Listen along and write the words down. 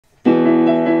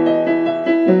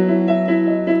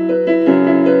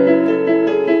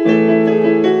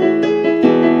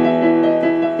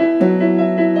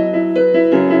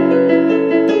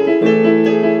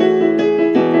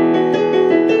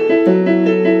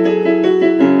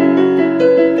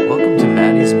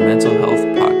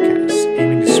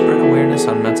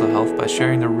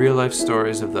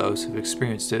stories of those who've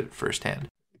experienced it firsthand.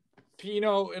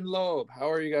 Pino and Loeb,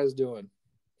 how are you guys doing?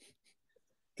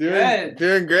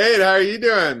 Doing great. How are you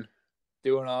doing?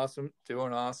 Doing awesome.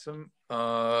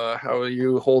 How are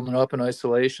you holding up in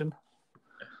isolation?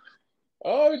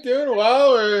 Oh, doing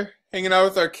well. We're hanging out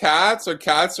with our cats. Our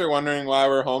cats are wondering why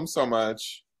we're home so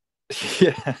much.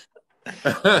 Yeah,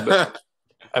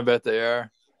 I bet they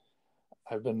are.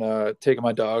 I've been taking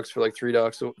my dogs for like three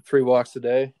walks a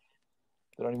day.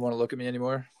 They don't even want to look at me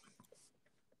anymore.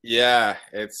 Yeah,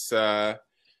 it's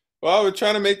well, we're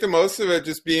trying to make the most of it.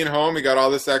 Just being home, we got all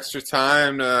this extra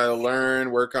time to learn,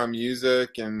 work on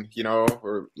music, and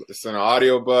we're listening to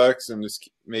audiobooks and just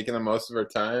making the most of our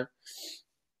time.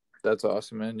 That's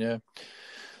awesome, man. Yeah,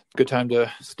 good time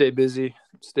to stay busy,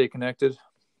 stay connected.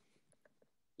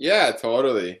 Yeah,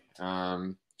 totally.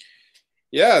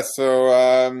 Yeah.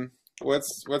 So,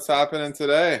 what's happening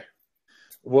today?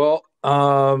 Well,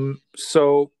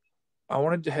 so I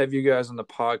wanted to have you guys on the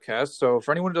podcast. So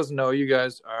for anyone who doesn't know, you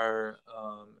guys are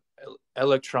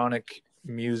electronic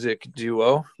music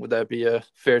duo. Would that be a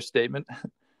fair statement?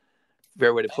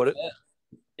 Fair way to put it?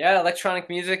 Yeah, electronic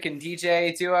music and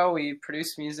DJ duo. We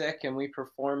produce music and we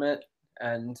perform it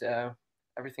and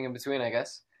everything in between, I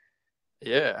guess.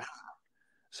 Yeah.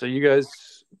 So you guys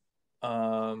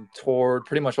toured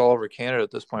pretty much all over Canada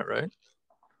at this point, right?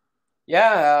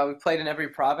 Yeah, we played in every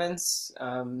province.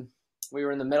 We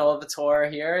were in the middle of a tour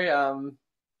here. I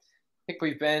think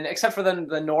we've been, except for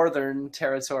the northern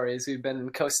territories, we've been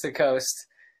coast to coast.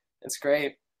 It's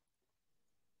great.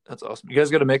 That's awesome. You guys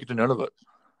got to make it to Nunavut.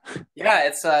 Yeah,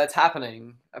 it's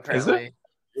happening, apparently.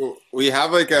 Is it? We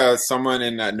have someone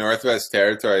in Northwest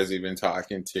Territories we've been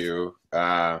talking to.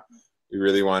 We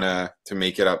really want to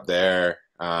make it up there.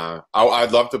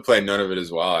 I'd love to play Nunavut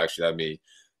as well, actually. That'd be,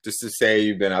 just to say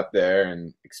you've been up there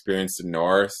and experienced the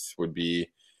North would be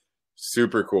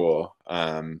super cool.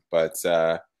 But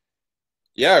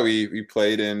yeah, we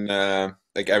played in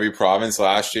every province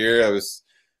last year. It was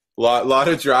a lot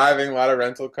of driving, a lot of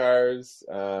rental cars.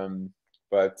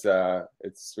 But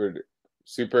it's sort of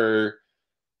super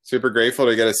grateful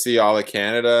to get to see all of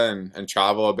Canada and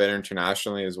travel a bit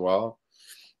internationally as well.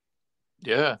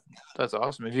 Yeah, that's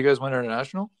awesome. Have you guys went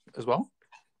international as well?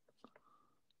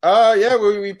 Yeah,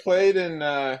 we played in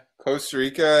Costa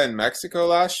Rica and Mexico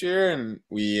last year, and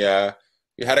we had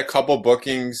a couple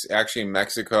bookings actually in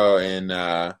Mexico in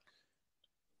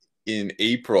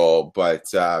April, but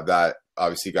that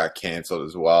obviously got canceled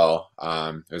as well.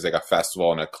 There was a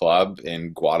festival and a club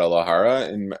in Guadalajara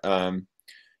in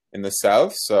the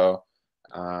south, so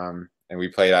and we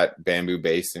played at Bamboo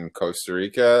Base in Costa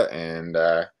Rica, and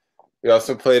we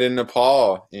also played in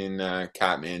Nepal in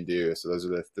Kathmandu. So those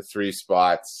are the three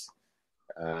spots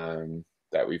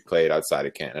that we played outside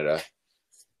of Canada.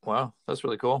 Wow, that's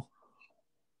really cool.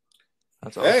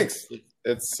 That's awesome. Thanks.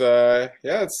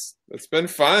 It's been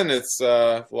fun. It's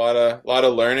a lot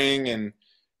of learning, and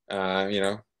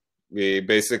we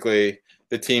basically,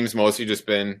 the team's mostly just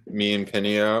been me and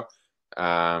Pinio.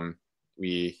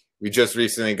 We just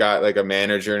recently got a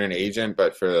manager and an agent,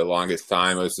 but for the longest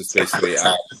time it was just basically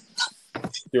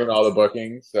doing all the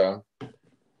bookings. So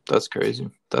that's crazy.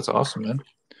 That's awesome,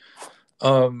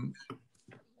 man.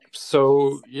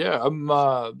 So yeah, I'm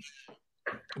a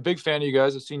big fan of you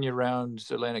guys. I've seen you around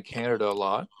Atlantic Canada a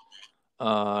lot.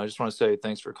 I just want to say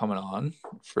thanks for coming on,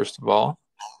 first of all.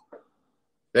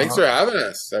 Thanks for having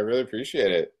us. I really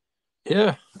appreciate it.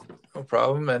 Yeah, no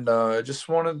problem. And I just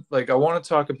want to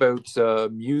talk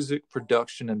about music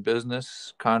production and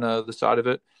business, kind of the side of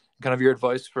it, kind of your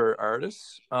advice for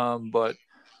artists. But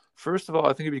first of all,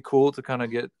 I think it'd be cool to kind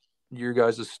of get your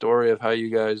guys' story of how you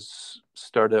guys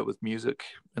started out with music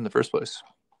in the first place.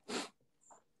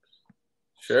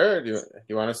 Sure. Do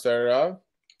you want to start it off?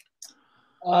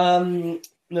 In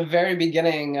the very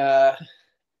beginning,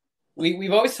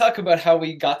 we've always talked about how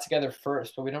we got together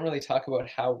first, but we don't really talk about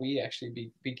how we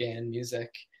actually began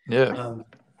music. Yeah.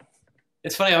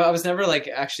 It's funny. I was never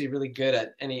actually really good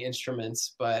at any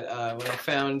instruments, but when I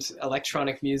found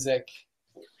electronic music,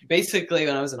 basically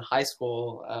when I was in high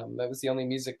school, that was the only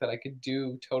music that I could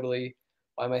do totally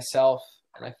by myself,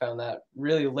 and I found that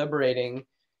really liberating.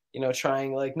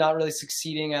 Trying not really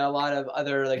succeeding at a lot of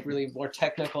other really more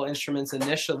technical instruments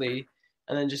initially,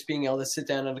 and then just being able to sit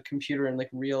down at a computer and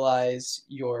realize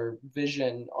your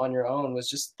vision on your own was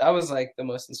the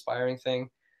most inspiring thing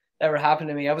that ever happened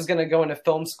to me. I was going to go into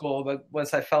film school, but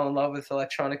once I fell in love with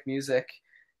electronic music,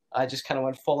 I just kind of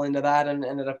went full into that and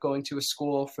ended up going to a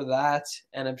school for that.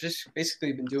 And I've just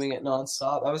basically been doing it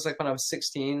nonstop. I was when I was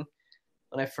 16,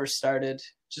 when I first started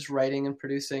just writing and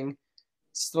producing.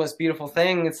 It's the most beautiful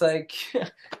thing. It's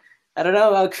I don't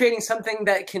know, creating something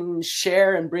that can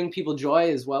share and bring people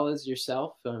joy as well as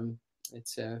yourself.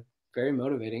 It's very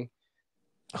motivating.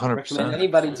 Recommend 100%.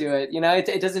 anybody do it.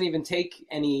 It doesn't even take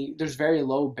any. There's very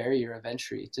low barrier of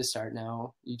entry to start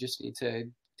now. You just need to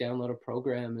download a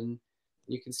program and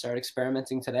you can start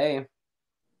experimenting today.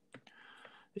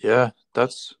 Yeah,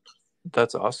 that's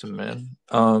awesome, man.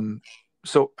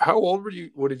 So how old were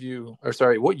you? What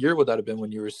year would that have been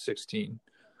when you were 16?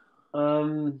 It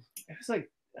was like,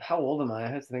 how old am I? I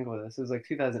have to think about this. It was like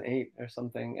 2008 or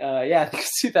something. Yeah, I think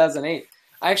it's 2008.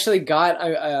 I actually got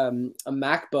a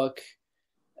MacBook,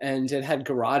 and it had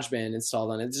GarageBand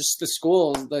installed on it. Just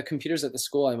the computers at the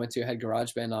school I went to had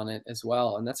GarageBand on it as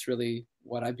well, and that's really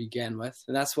what I began with.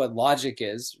 And that's what Logic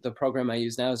is. The program I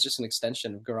use now is just an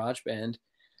extension of GarageBand.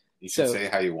 You should say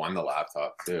how you won the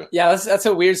laptop too. Yeah, that's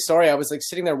a weird story. I was like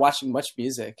sitting there watching Much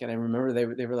Music, and I remember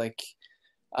they were like,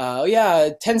 "Oh yeah,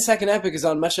 10-second Epic is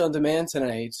on Much on Demand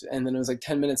tonight." And then it was like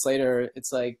 10 minutes later,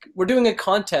 it's like, "We're doing a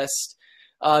contest,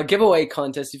 giveaway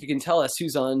contest. If you can tell us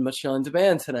who's on Much on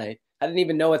Demand tonight." I didn't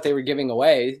even know what they were giving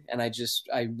away, and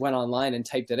I went online and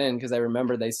typed it in because I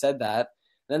remember they said that.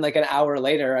 And then like an hour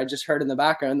later, I just heard in the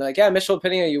background, they're like, "Yeah, Mitchell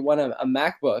Pinio, you won a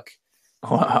MacBook."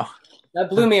 Wow. That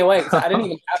blew me away because I didn't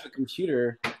even have a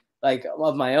computer like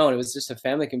of my own. It was just a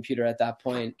family computer at that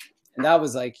point. And that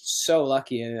was like so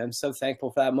lucky. And I'm so thankful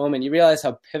for that moment. You realize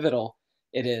how pivotal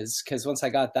it is, because once I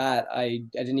got that, I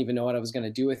didn't even know what I was going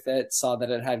to do with it. Saw that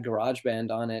it had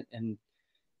GarageBand on it. And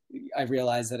I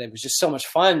realized that it was just so much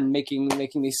fun making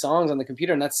these songs on the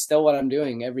computer. And that's still what I'm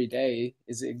doing every day,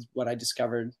 is what I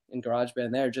discovered in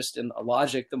GarageBand there, just in a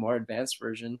Logic, the more advanced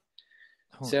version.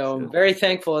 So I'm very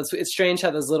thankful. It's strange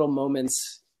how those little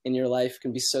moments in your life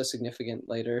can be so significant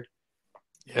later.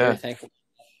 Yeah. Very thankful.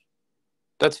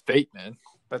 That's fate, man.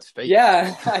 That's fate.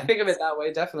 Yeah, I think of it that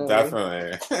way, definitely.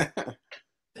 Definitely.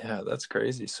 Yeah, that's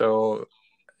crazy. So,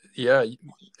 yeah,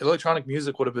 electronic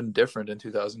music would have been different in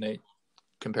 2008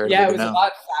 compared to now. Yeah, it was a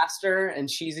lot faster and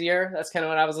cheesier. That's kind of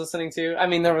what I was listening to. I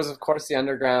mean, there was, of course, the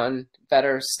underground,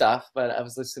 better stuff, but I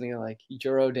was listening to, like,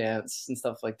 Eurodance and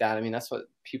stuff like that. I mean, that's what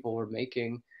people were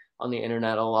making on the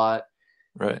internet a lot.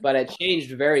 Right. But it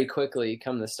changed very quickly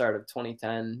come the start of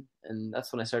 2010, and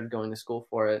that's when I started going to school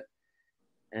for it.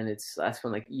 And that's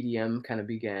when, like, EDM kind of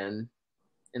began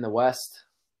in the West.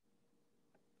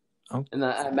 Oh. And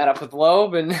I met up with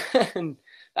Loeb, and, and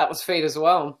that was fate as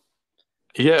well.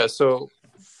 Yeah, so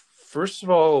first of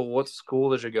all, what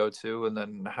school did you go to, and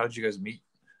then how did you guys meet?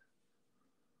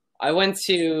 I went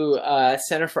to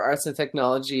Center for Arts and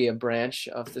Technology, a branch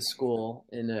of the school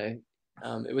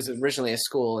it was originally a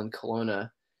school in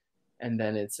Kelowna, and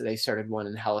then they started one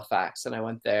in Halifax, and I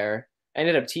went there. I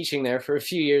ended up teaching there for a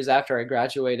few years after I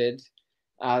graduated.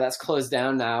 That's closed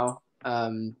down now.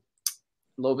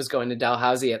 Loeb was going to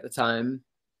Dalhousie at the time.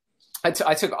 I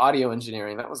took audio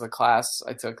engineering. That was a class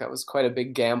I took. That was quite a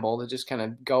big gamble to just kind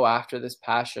of go after this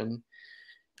passion,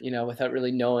 without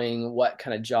really knowing what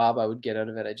kind of job I would get out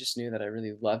of it. I just knew that I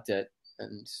really loved it,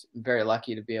 and I'm very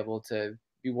lucky to be able to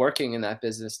be working in that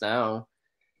business now.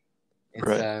 It's,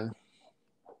 right.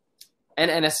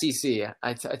 And NSCC.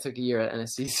 I took a year at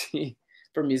NSCC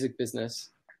for music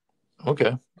business.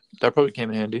 Okay. That probably came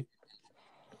in handy.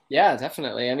 Yeah,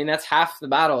 definitely. I mean, that's half the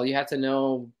battle. You have to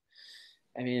know,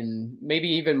 I mean, maybe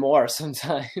even more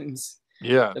sometimes.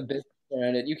 Yeah. The business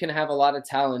around it. You can have a lot of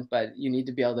talent, but you need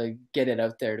to be able to get it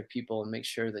out there to people and make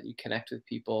sure that you connect with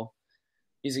people.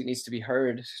 Music needs to be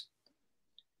heard.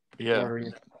 Yeah.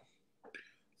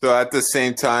 So at the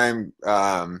same time,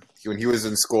 when he was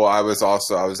in school, I was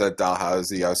at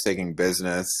Dalhousie. I was taking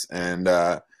business, and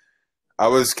I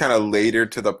was kind of later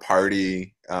to the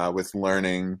party with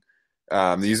learning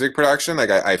music production.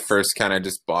 Like I first kind of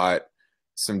just bought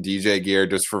some DJ gear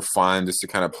just for fun, just to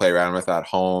kind of play around with at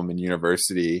home in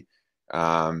university,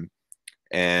 and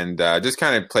just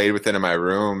kind of played with it in my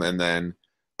room, and then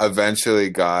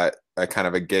eventually got a kind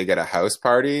of a gig at a house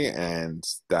party, and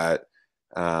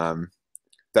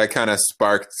that kind of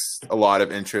sparked a lot of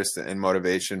interest and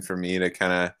motivation for me to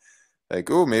kind of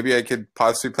like, oh, maybe I could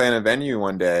possibly play in a venue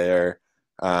one day. Or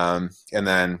and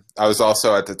then I was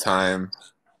also at the time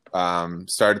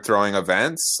started throwing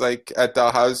events like at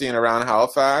Dalhousie and around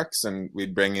Halifax, and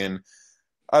we'd bring in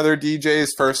other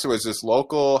DJs. First it was just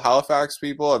local Halifax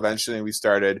people. Eventually we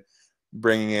started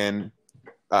bringing in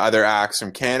other acts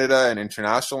from Canada and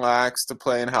international acts to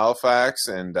play in Halifax,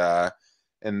 and that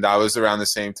was around the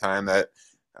same time that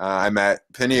I met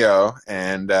Pinio,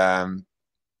 and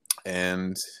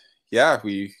yeah,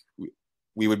 we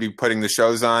would be putting the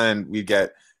shows on, and we'd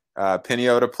get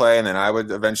Pinio to play, and then I would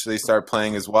eventually start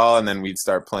playing as well, and then we'd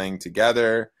start playing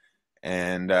together,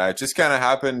 And it just kind of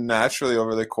happened naturally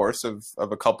over the course of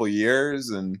a couple years.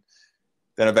 And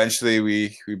then eventually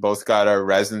we both got our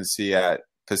residency at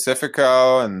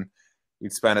Pacifico, and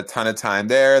we'd spend a ton of time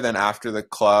there. Then after the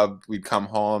club, we'd come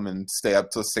home and stay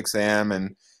up till 6 a.m.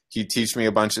 and he'd teach me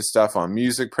a bunch of stuff on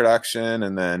music production.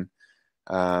 And then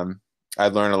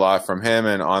I'd learn a lot from him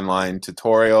and online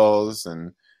tutorials.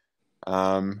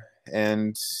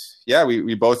 And yeah,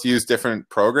 we both use different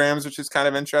programs, which is kind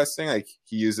of interesting. Like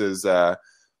he uses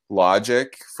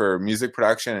Logic for music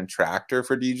production and Traktor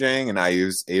for DJing, and I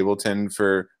use Ableton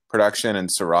for production and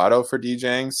Serato for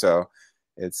DJing. So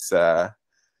it's I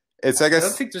guess, I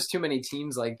don't think there's too many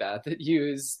teams like that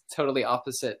use totally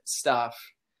opposite stuff.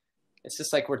 It's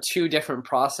just like we're two different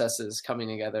processes coming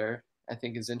together, I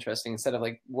think is interesting, instead of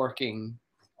like working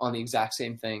on the exact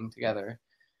same thing together.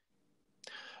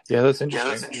 Yeah, that's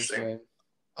interesting.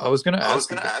 I was gonna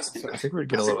ask. I think we're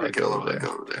getting a little echo over there.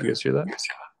 You guys hear that?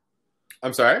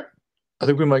 I'm sorry? I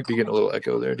think we might be getting a little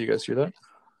echo there. Do you guys hear that?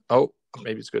 Oh,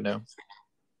 maybe it's good now.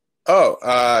 Oh,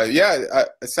 yeah,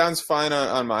 it sounds fine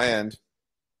on my end.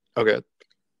 Okay,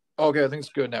 I think it's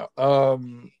good now.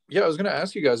 Yeah, I was gonna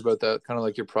ask you guys about that, kind of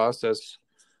like your process,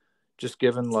 just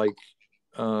given like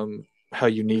how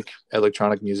unique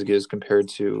electronic music is compared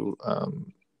to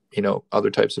other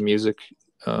types of music,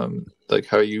 like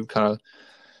how you kind of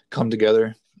come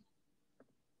together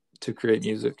to create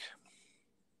music.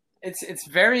 It's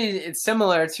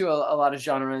similar to a lot of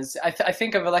genres. I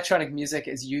think of electronic music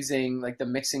as using like the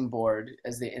mixing board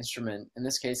as the instrument. In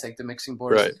this case, like the mixing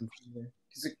board is the computer,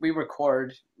 because we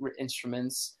record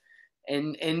instruments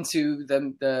into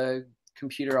the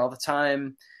computer all the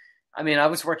time. I mean, I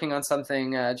was working on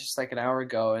something just like an hour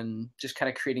ago, and just kind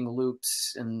of creating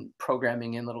loops and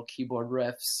programming in little keyboard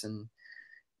riffs and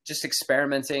just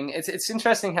experimenting. It's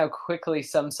interesting how quickly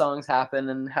some songs happen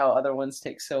and how other ones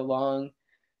take so long.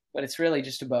 But it's really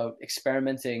just about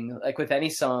experimenting. Like with any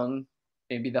song,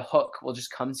 maybe the hook will just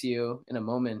come to you in a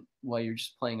moment while you're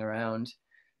just playing around.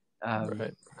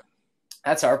 Right.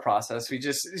 That's our process. We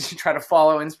just try to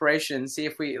follow inspiration. See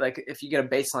if if you get a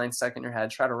bass line stuck in your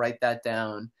head, try to write that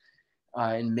down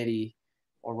in MIDI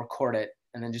or record it,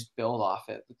 and then just build off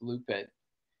it, loop it.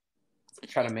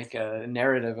 Try to make a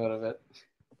narrative out of it.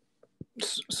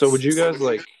 So would you guys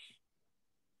like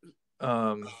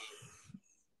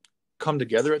come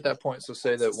together at that point? So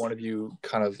say that one of you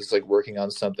kind of is like working on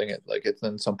something at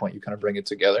then at some point you kind of bring it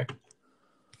together.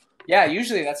 Yeah,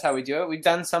 usually that's how we do it. We've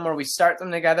done some where we start them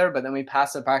together, but then we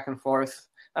pass it back and forth.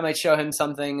 I might show him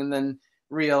something and then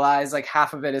realize like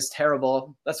half of it is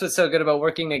terrible. That's what's so good about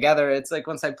working together. It's like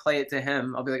once I play it to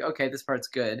him, I'll be like, okay, this part's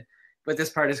good, but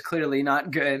this part is clearly not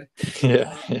good.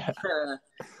 Yeah.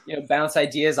 Bounce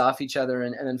ideas off each other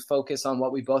and then focus on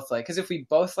what we both like. Because if we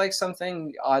both like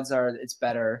something, odds are it's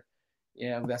better.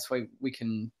 That's why we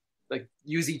can like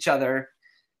use each other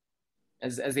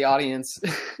as the audience.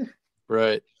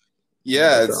 Right.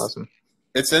 Yeah, that's awesome.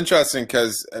 It's interesting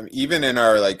because even in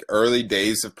our like early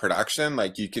days of production,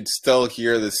 like you could still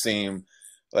hear the same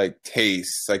like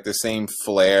taste, like the same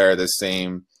flair, the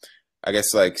same, I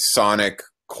guess, like sonic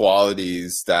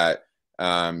qualities that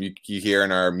you hear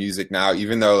in our music now.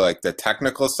 Even though like the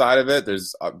technical side of it,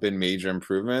 there's been major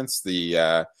improvements.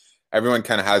 Everyone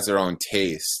kind of has their own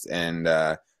taste, and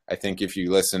I think if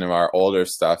you listen to our older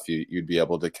stuff, you'd be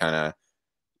able to kind of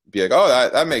be like, oh,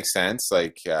 that makes sense.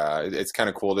 Like it's kind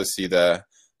of cool to see the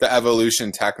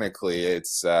evolution technically.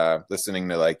 It's listening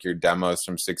to like your demos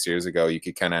from 6 years ago, you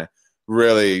could kind of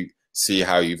really see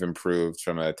how you've improved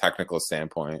from a technical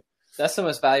standpoint. That's the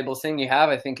most valuable thing you have,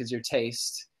 I think, is your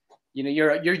taste.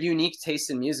 Your unique taste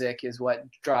in music is what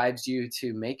drives you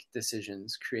to make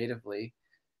decisions creatively.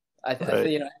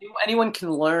 Anyone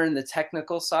can learn the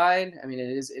technical side. I mean,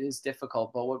 it is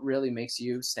difficult, but what really makes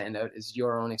you stand out is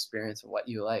your own experience of what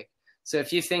you like. So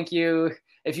if you think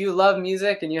if you love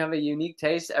music and you have a unique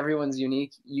taste, everyone's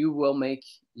unique. You will make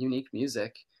unique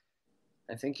music.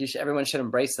 I think everyone should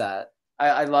embrace that.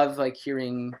 I love like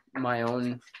hearing my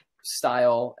own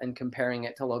style and comparing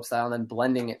it to Lope style and then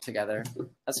blending it together.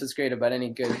 That's what's great about any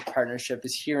good partnership,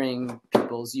 is hearing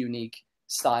people's unique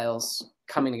styles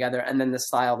coming together, and then the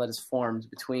style that is formed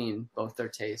between both their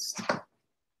tastes.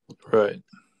 Right.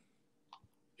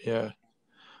 Yeah.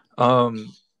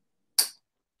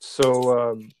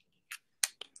 So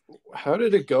how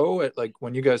did it go at like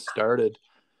when you guys started?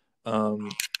 We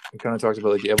kind of talked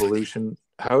about like the evolution.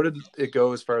 How did it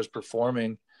go as far as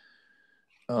performing,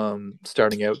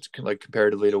 starting out like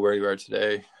comparatively to where you are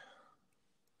today?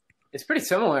 It's pretty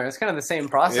similar. It's kind of the same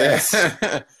process.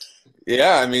 Yeah.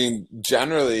 Yeah, I mean,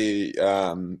 generally,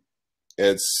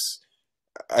 it's,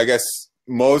 I guess,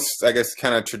 most, I guess,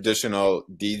 kind of traditional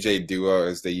DJ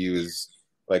duos, they use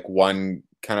like one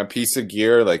kind of piece of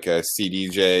gear, like a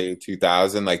CDJ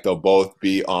 2000. Like they'll both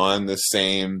be on the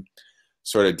same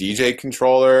sort of DJ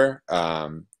controller.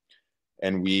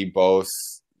 And we both,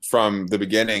 from the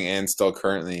beginning and still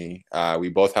currently, we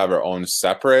both have our own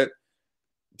separate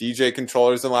DJ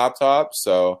controllers and laptops.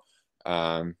 So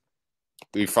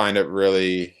we find it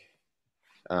really,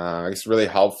 it's really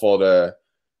helpful to,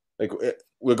 like,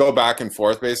 we'll go back and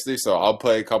forth basically. So I'll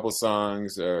play a couple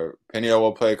songs, or Pinio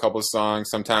will play a couple songs.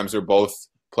 Sometimes we're both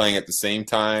playing at the same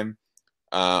time.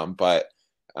 But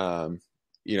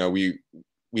you know,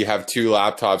 we have two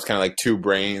laptops, kind of like two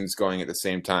brains going at the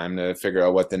same time to figure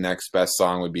out what the next best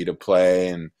song would be to play.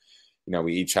 And, you know,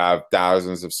 we each have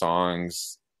thousands of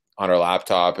songs on our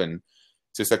laptop, and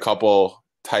just a couple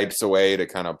types away to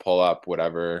kind of pull up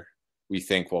whatever we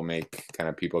think will make kind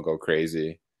of people go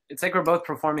crazy. It's like we're both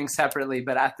performing separately,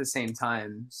 but at the same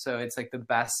time. So it's like the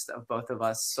best of both of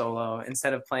us solo,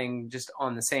 instead of playing just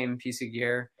on the same piece of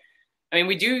gear. I mean,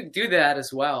 we do that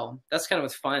as well. That's kind of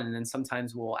what's fun. And then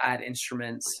sometimes we'll add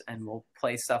instruments and we'll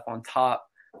play stuff on top,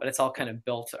 but it's all kind of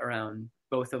built around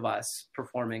both of us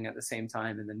performing at the same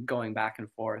time and then going back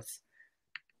and forth,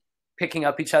 picking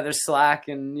up each other's slack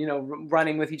and, you know,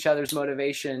 running with each other's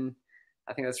motivation.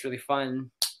 I think that's really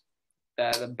fun.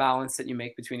 The balance that you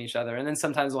make between each other. And then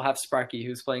sometimes we'll have Sparky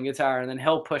who's playing guitar, and then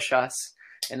he'll push us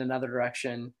in another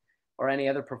direction, or any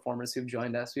other performers who've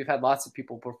joined us. We've had lots of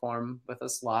people perform with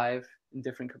us live in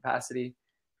different capacity.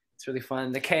 It's really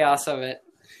fun. The chaos of it.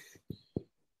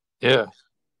 Yeah.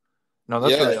 No,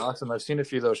 that's really awesome. I've seen a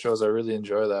few of those shows. I really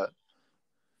enjoy that.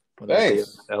 When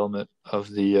Thanks. the element of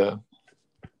the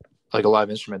like a live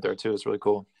instrument there too. It's really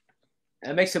cool.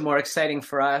 It makes it more exciting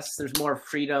for us. There's more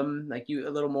freedom, like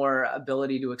a little more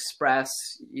ability to express,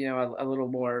 you know, a little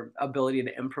more ability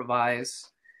to improvise,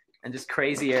 and just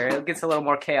crazier. It gets a little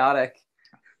more chaotic.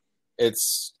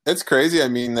 It's crazy. I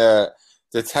mean, the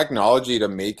technology to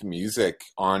make music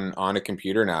on a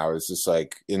computer now is just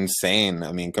like insane.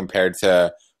 I mean, compared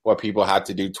to what people had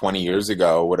to do 20 years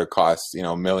ago, would have cost, you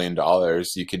know, $1 million.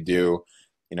 You could do,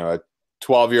 you know, a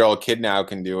 12-year-old kid now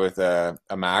can do with a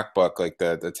MacBook, like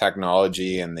the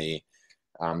technology and the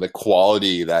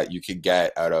quality that you could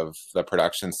get out of the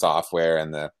production software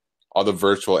and all the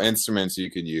virtual instruments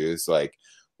you could use, like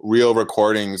real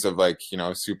recordings of, like, you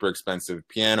know, super expensive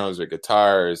pianos or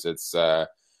guitars. It's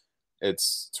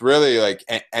really like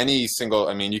any single,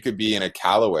 I mean, you could be in a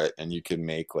Callawit and you could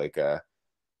make like a,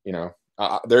 you know,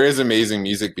 there is amazing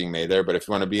music being made there, but if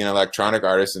you want to be an electronic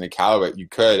artist in a Callawit, you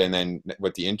could, and then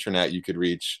with the internet, you could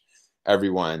reach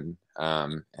everyone,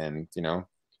 and, you know,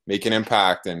 make an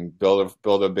impact and build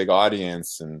a big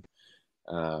audience. And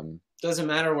doesn't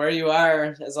matter where you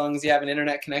are, as long as you have an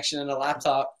internet connection and a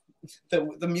laptop.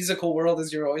 The musical world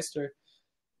is your oyster.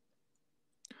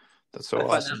 That's so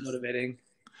awesome. That motivating.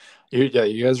 You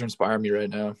guys are inspiring me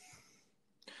right now.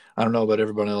 I don't know about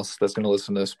everyone else that's going to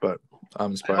listen to this, but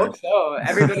I'm inspired. I hope so.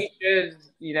 Everybody should,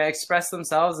 you know, express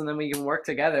themselves, and then we can work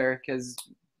together, because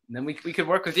then we could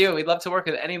work with you. We'd love to work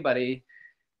with anybody.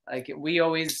 Like, we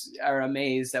always are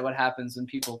amazed at what happens when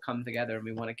people come together, and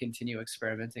we want to continue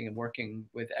experimenting and working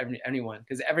with anyone,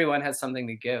 because everyone has something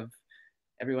to give.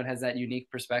 Everyone has that unique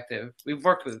perspective. We've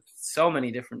worked with so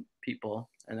many different people,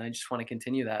 and I just want to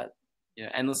continue that, you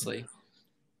know, endlessly.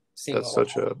 That's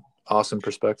such a awesome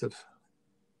perspective.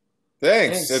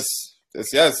 Thanks.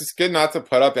 It's good not to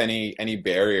put up any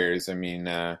barriers. I mean,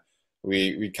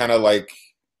 we kind of like,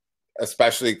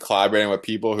 especially collaborating with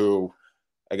people who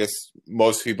I guess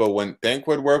most people wouldn't think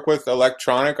would work with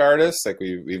electronic artists. Like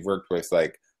we've worked with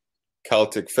like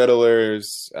Celtic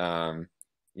fiddlers,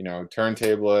 you know,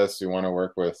 turntablists. We want to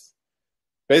work with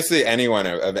basically anyone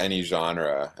of any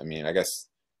genre. I mean, I guess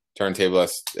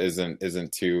turntablist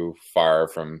isn't too far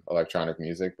from electronic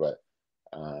music, but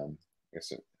I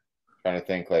guess trying to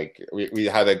think, like we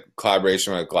had a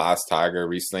collaboration with Glass Tiger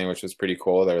recently, which was pretty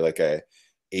cool. They're like a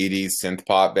 80s synth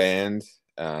pop band.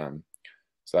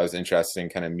 So that was interesting,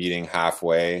 kind of meeting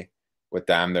halfway with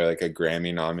them. They're like a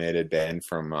Grammy nominated band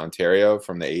from Ontario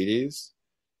from the 80s.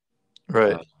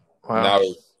 Right. Wow.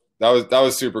 That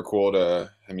was super cool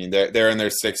I mean, they're in their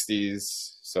 60s.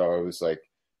 So it was like,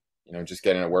 you know, just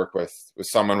getting to work with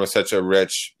someone with such a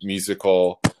rich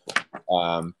musical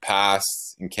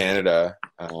past in Canada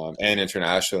and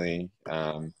internationally.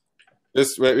 We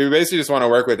basically just want to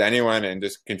work with anyone and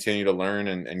just continue to learn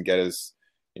and get as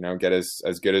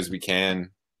good as we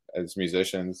can as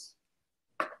musicians.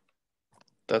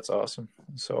 That's awesome.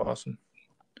 That's so awesome.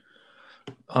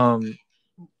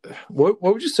 What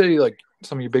would you say, like,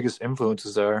 some of your biggest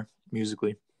influences are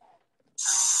musically?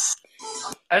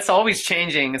 It's always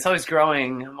changing. It's always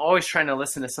growing. I'm always trying to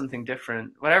listen to something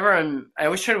different. I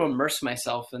always try to immerse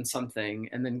myself in something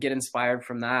and then get inspired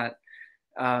from that.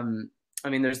 I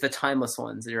mean, there's the timeless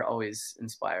ones that you're always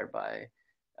inspired by.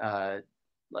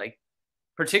 Like,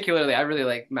 particularly, I really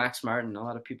like Max Martin. A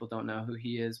lot of people don't know who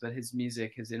he is, but his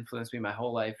music has influenced me my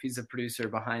whole life. He's a producer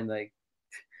behind like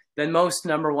the most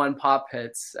 #1 pop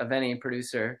hits of any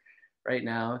producer right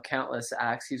now, countless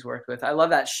acts he's worked with. I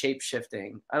love that shape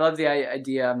shifting. I love the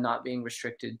idea of not being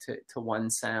restricted to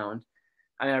one sound.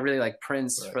 I mean, I really like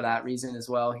Prince for that reason as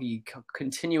well. He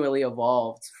continually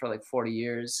evolved for like 40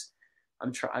 years.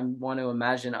 I want to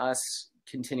imagine us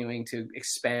continuing to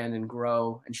expand and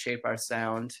grow and shape our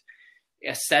sound.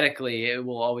 Aesthetically, it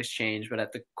will always change, but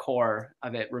at the core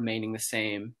of it remaining the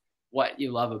same, what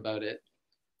you love about it,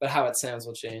 but how it sounds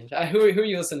will change. Who are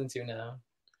you listening to now?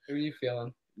 Who are you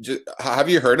feeling? Have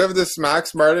you heard of this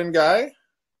Max Martin guy?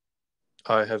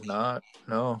 I have not.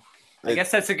 No. I guess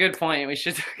that's a good point. We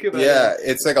should talk about it. Yeah,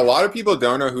 it's like a lot of people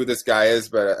don't know who this guy is,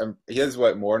 but he has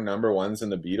more #1s than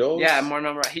the Beatles?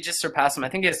 Yeah, he just surpassed him. I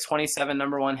think he has 27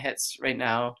 #1 hits right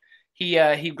now.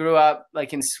 He grew up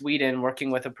like in Sweden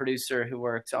working with a producer who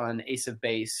worked on Ace of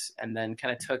Base, and then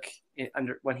kind of took it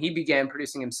under when he began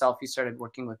producing himself. He started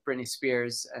working with Britney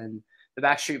Spears and the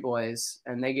Backstreet Boys,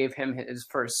 and they gave him his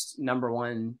first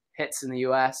 #1 hits in the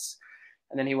US.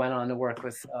 And then he went on to work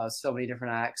with so many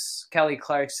different acts, Kelly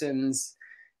Clarkson's,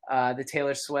 the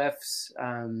Taylor Swift's,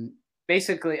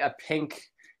 basically a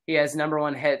Pink. He has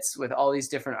 #1 hits with all these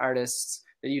different artists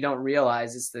that you don't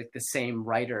realize is the same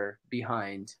writer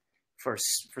behind for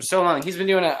so long. He's been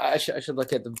doing it. I should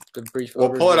look at the brief. We'll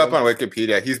pull it up on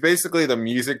Wikipedia. He's basically the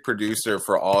music producer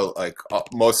for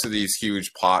most of these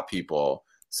huge pop people.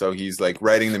 So he's like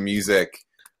writing the music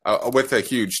with a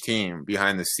huge team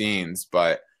behind the scenes,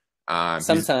 but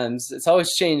sometimes it's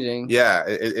always changing. Yeah,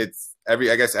 it's I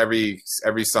guess every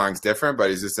song's different, but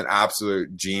he's just an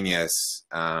absolute genius.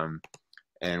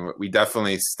 And we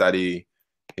definitely study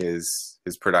his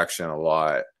production a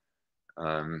lot.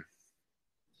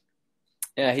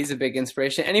 Yeah, he's a big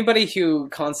inspiration. Anybody who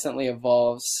constantly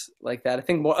evolves like that, I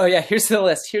think more. Oh yeah, here's the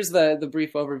list. Here's the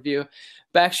brief overview: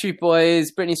 Backstreet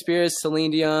Boys, Britney Spears,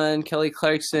 Celine Dion, Kelly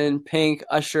Clarkson, Pink,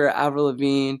 Usher, Avril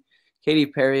Lavigne, Katy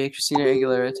Perry, Christina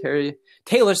Aguilera,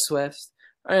 Taylor Swift,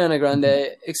 Ariana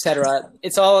Grande, etc.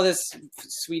 It's all of this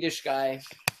Swedish guy,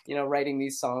 writing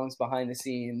these songs behind the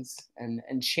scenes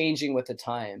and changing with the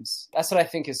times. That's what I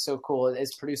think is so cool,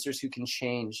 is producers who can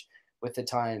change with the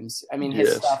times. I mean,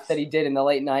 his stuff that he did in the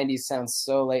late 90s sounds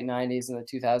so late 90s. In the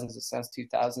 2000s, it sounds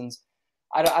 2000s.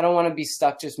 I don't want to be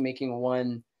stuck just making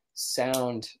one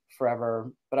sound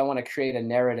forever, but I want to create a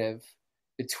narrative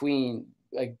between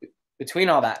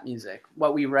all that music.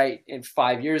 What we write in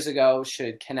 5 years ago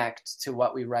should connect to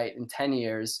what we write in 10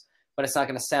 years, but it's not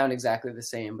going to sound exactly the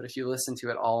same. But if you listen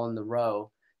to it all in the row,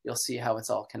 you'll see how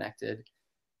it's all connected.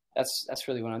 That's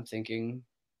really what I'm thinking.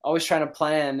 Always trying to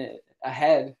plan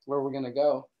ahead where we're going to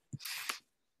go.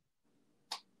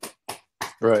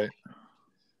 Right.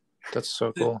 That's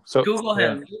so cool. So Google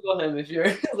him if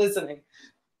you're listening.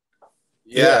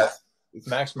 Yeah. It's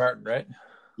Max Martin, right?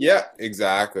 Yeah,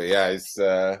 exactly. Yeah, he's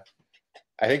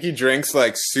I think he drinks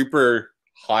like super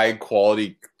high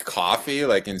quality coffee,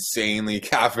 like insanely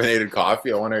caffeinated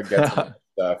coffee. I want to get some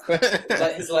stuff.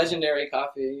 His legendary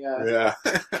coffee. Yeah.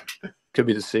 Could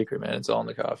be the secret, man. It's all in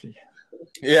the coffee.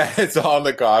 Yeah, it's all in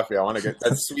the coffee. I want to get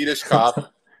that Swedish coffee.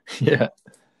 Yeah.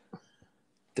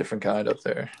 Different kind up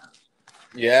there.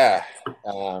 Yeah.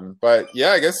 But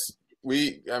yeah, I guess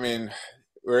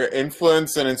we're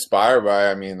influenced and inspired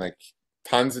by, like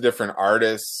tons of different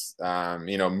artists,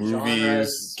 movies,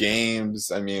 genres, games.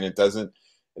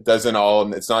 It's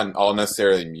not all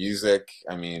necessarily music.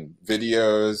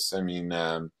 Videos.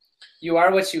 You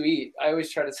are what you eat. I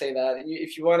always try to say that. And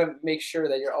if you want to make sure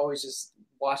that you're always just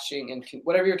watching and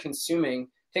whatever you're consuming,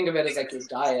 think of it as like your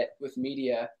diet with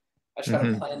media. I try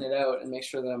to plan it out and make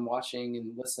sure that I'm watching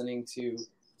and listening to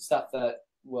stuff that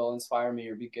will inspire me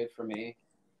or be good for me.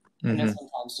 And then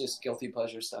sometimes just guilty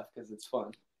pleasure stuff because it's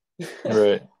fun.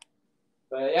 Right.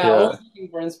 But always looking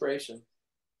for inspiration.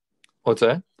 What's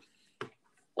that?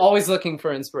 Always looking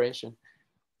for inspiration.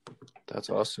 That's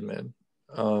awesome, man.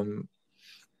 Sorry.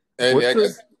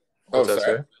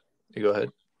 You go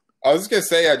ahead. I was gonna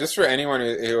say, just for anyone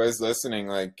who is listening,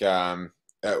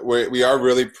 we are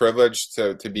really privileged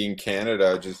to be in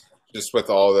Canada, just with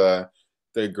all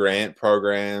the grant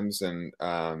programs and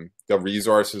the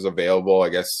resources available. I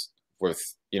guess with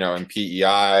in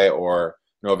PEI or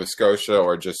Nova Scotia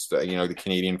or just the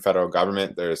Canadian federal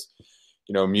government. There's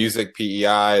Music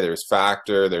PEI, there's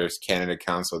Factor, there's Canada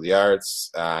Council of the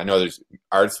Arts. I know there's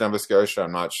Arts Nova Scotia.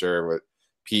 I'm not sure what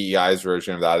PEI's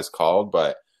version of that is called,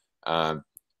 but a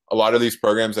lot of these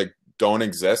programs like don't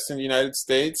exist in the United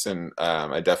States, and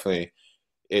I definitely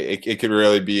it could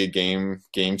really be a game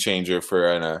changer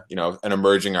for an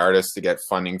emerging artist to get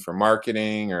funding for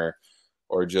marketing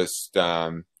or just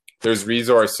there's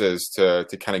resources to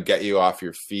kind of get you off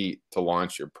your feet to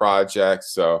launch your project.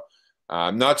 So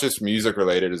not just music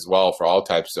related as well, for all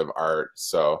types of art.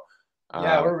 So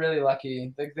yeah, we're really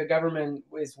lucky. The government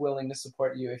is willing to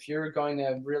support you. If you're going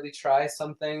to really try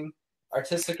something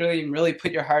artistically and really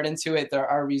put your heart into it, there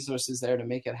are resources there to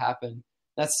make it happen.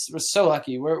 We're so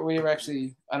lucky. We were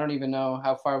actually, I don't even know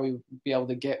how far we would be able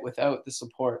to get without the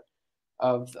support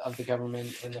of the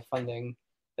government and the funding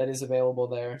that is available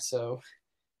there. So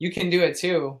you can do it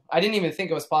too. I didn't even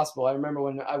think it was possible. I remember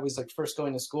when I was like first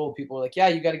going to school, people were like, yeah,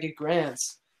 you got to get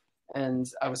grants. And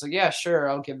I was like, yeah, sure,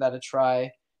 I'll give that a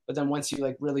try. But then once you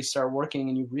like really start working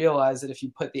and you realize that if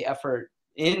you put the effort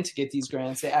in to get these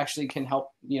grants, they actually can help,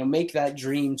 make that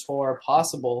dream tour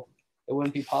possible. It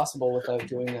wouldn't be possible without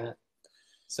doing that.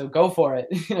 So go for it.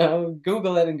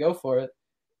 Google it and go for it.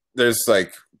 There's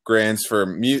like grants for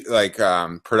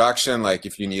production. Like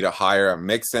if you need to hire a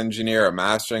mix engineer, a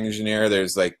mastering engineer,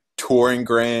 there's like touring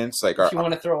grants. Like if you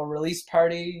want to throw a release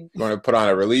party, you want to put on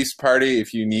a release party.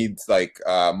 If you need like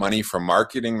money for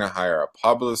marketing to hire a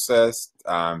publicist,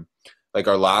 like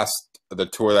the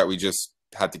tour that we just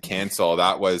had to cancel,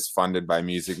 that was funded by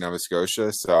Music Nova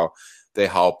Scotia. So they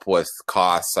help with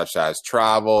costs such as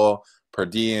travel, per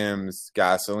diems,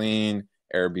 gasoline,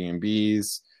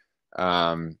 Airbnbs,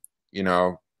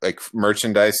 like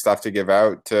merchandise stuff to give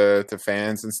out to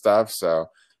fans and stuff. So,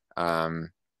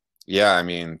 yeah, I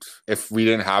mean, if we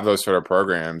didn't have those sort of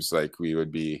programs, like we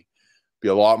would be a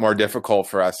lot more difficult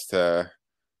for us to,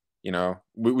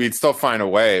 we'd still find a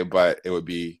way, but it would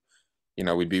be,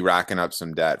 we'd be racking up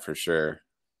some debt for sure.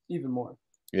 Even more.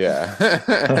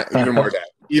 Yeah.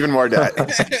 Even more debt.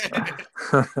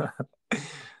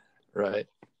 Right.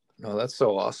 No, that's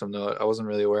so awesome though. I wasn't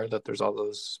really aware that there's all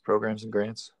those programs and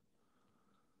grants.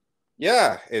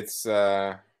 Yeah, it's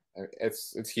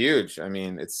huge. I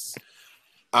mean,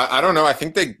 I don't know. I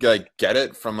think they like get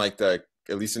it from like at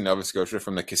least in Nova Scotia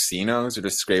from the casinos, or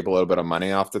just scrape a little bit of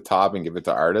money off the top and give it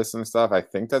to artists and stuff. I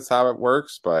think that's how it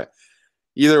works. But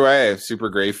either way, I'm super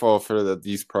grateful for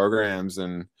these programs.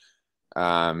 And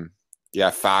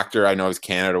yeah, Factor I know is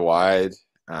Canada wide.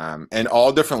 And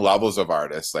all different levels of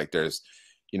artists. Like there's,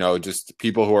 just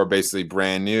people who are basically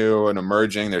brand new and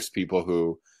emerging. There's people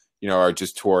who, are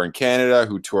just touring Canada,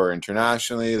 who tour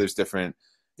internationally. There's different.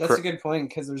 That's a good point,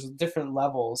 because there's different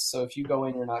levels. So if you go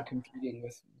in, you're not competing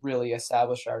with really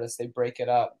established artists. They break it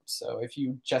up. So if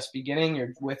you just beginning,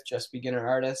 you're with just beginner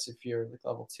artists. If you're like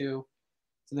level 2,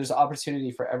 so there's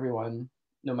opportunity for everyone,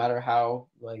 no matter how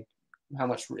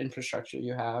much infrastructure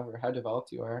you have or how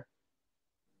developed you are.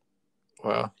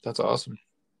 Wow, that's awesome.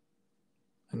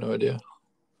 I had no idea.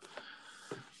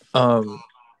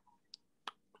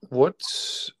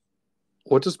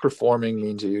 What does performing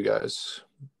mean to you guys?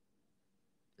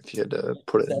 If you had to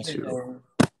put it into,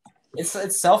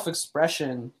 it's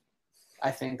self-expression.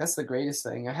 I think that's the greatest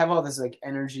thing. I have all this like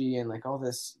energy and like all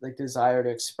this like desire to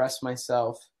express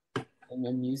myself, and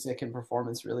then music and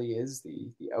performance really is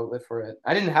the outlet for it.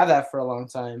 I didn't have that for a long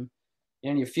time.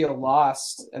 You feel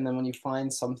lost, and then when you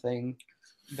find something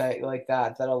that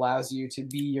allows you to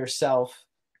be yourself,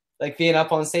 like being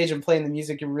up on stage and playing the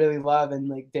music you really love and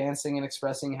like dancing and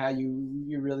expressing how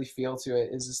you really feel to it,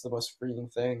 is just the most freeing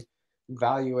thing.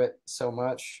 Value it so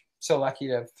much. So lucky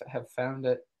to have found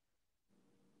it.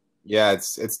 Yeah,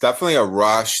 it's definitely a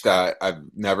rush that I've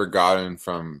never gotten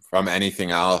from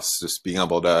anything else. Just being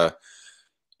able to,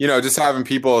 just having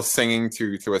people singing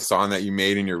to a song that you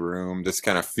made in your room just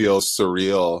kind of feels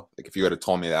surreal. Like if you would have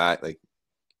told me that like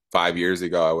 5 years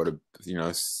ago, I would have,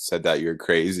 said that you're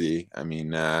crazy. I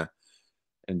mean, and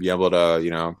be able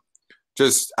to,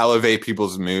 just elevate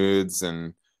people's moods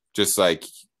and just like,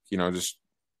 just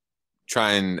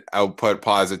try and output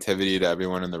positivity to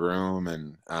everyone in the room.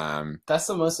 And that's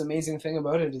the most amazing thing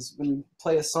about it, is when you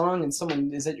play a song and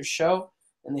someone is at your show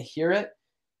and they hear it,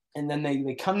 and then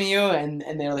they come to you and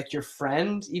they're like your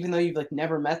friend, even though you've like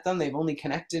never met them. They've only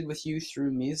connected with you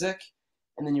through music,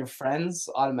 and then you're friends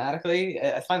automatically.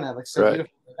 I find that like so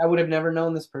beautiful. I would have never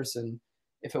known this person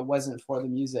if it wasn't for the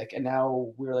music, and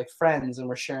now we're like friends and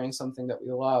we're sharing something that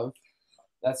we love.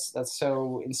 That's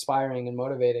so inspiring and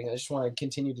motivating. I just want to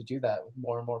continue to do that with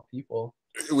more and more people.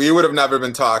 We would have never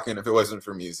been talking if it wasn't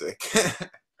for music.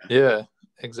 Yeah,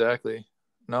 exactly.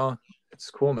 No, it's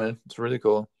cool, man. It's really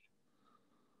cool.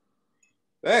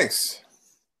 Thanks.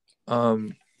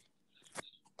 Um,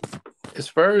 as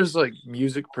far as like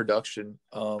music production,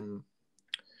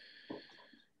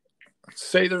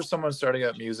 say there's someone starting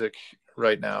out music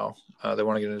right now. They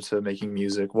want to get into making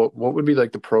music. What would be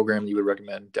like the program you would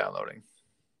recommend downloading?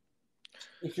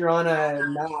 If you're on a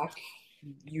Mac,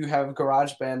 you have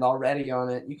GarageBand already on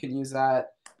it. You can use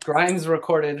that. Grimes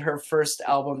recorded her first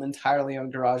album entirely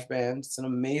on GarageBand. It's an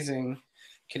amazing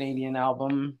Canadian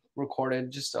album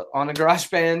recorded just on a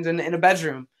GarageBand in a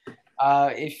bedroom.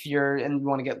 If you're and you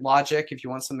want to get Logic, if you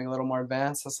want something a little more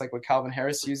advanced, that's like what Calvin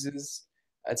Harris uses.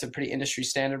 It's a pretty industry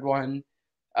standard one.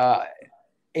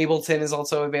 Ableton is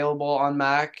also available on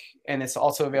Mac, and it's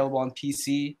also available on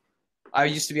PC. I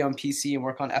used to be on PC and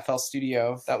work on FL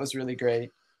Studio. That was really great.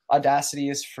 Audacity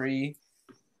is free.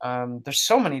 There's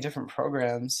so many different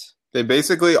programs. They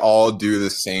basically all do the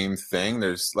same thing.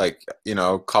 There's like, you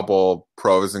know, a couple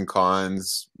pros and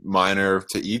cons minor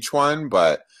to each one,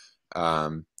 but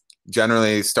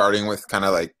generally starting with kind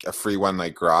of like a free one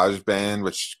like GarageBand,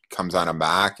 which comes on a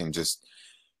Mac, and just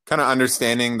kind of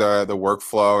understanding the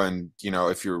workflow. And, you know,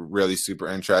 if you're really super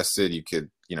interested, you could,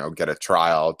 you know, get a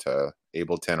trial to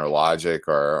Ableton or Logic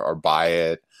or buy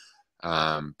it.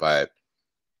 But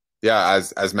yeah,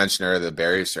 as mentioned earlier, the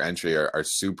barriers to entry are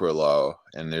super low,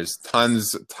 and there's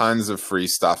tons of free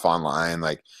stuff online,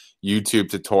 like YouTube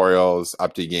tutorials,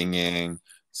 updiginging,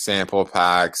 sample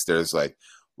packs. There's like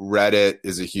Reddit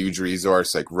is a huge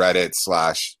resource, like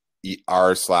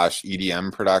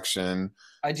Reddit/r/EDM production.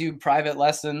 I do private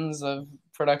lessons of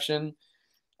production.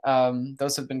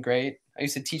 Those have been great. I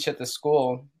used to teach at the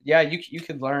school. Yeah, you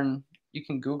could learn. You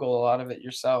can Google a lot of it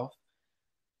yourself.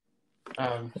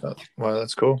 Wow,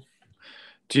 that's cool.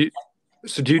 Do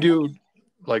you do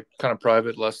like kind of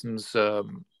private lessons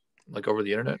like over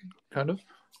the internet, kind of?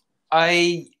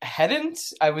 I hadn't.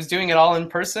 I was doing it all in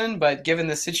person, but given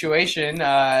the situation,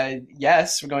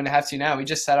 yes, we're going to have to now. We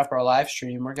just set up our live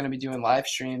stream. We're going to be doing live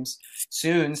streams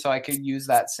soon, so I could use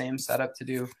that same setup to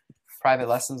do private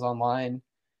lessons online,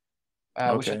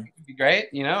 which I think would be great.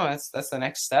 You know, that's the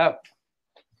next step.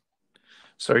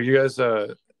 So are you guys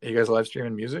live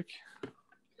streaming music?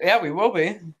 Yeah, we will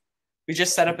be. We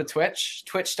just set up a Twitch,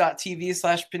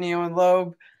 twitch.tv/Pinio and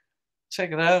Loeb.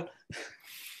 Check it out.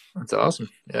 That's awesome.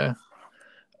 Yeah.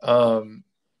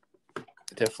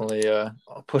 Definitely.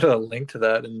 I'll put a link to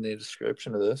that in the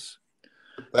description of this.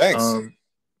 Thanks.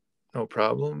 No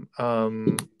problem.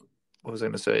 What was I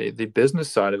going to say? The business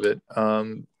side of it.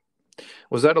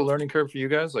 Was that a learning curve for you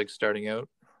guys, like starting out?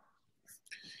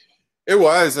 It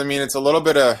was. I mean, it's a little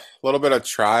bit of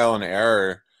trial and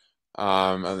error,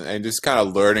 and just kind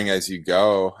of learning as you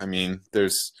go. I mean, you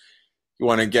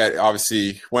want to get,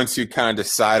 obviously, once you kind of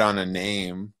decide on a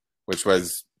name, which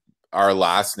was our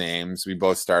last names, we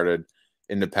both started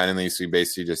independently, so we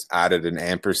basically just added an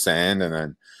ampersand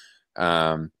and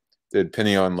then did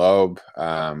Pinio and Loeb.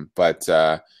 But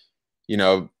you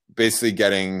know, basically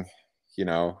getting, you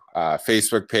know,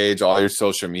 Facebook page, all your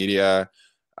social media,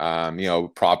 you know,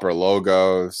 proper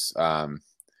logos,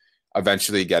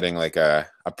 eventually getting like a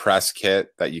press kit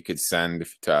that you could send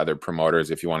to other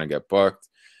promoters if you want to get booked.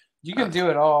 You can do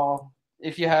it all.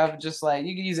 If you have just like,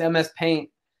 you can use MS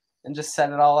Paint and just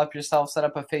set it all up yourself, set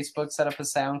up a Facebook, set up a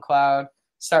SoundCloud,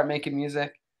 start making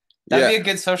music. That'd be a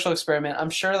good social experiment. I'm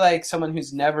sure like someone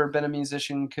who's never been a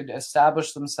musician could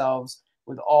establish themselves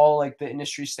with all like the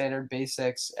industry standard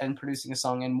basics and producing a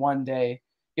song in one day.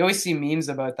 You always see memes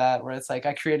about that where it's like,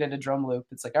 I created a drum loop.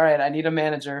 It's like, all right, I need a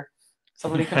manager.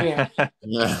 Somebody come here.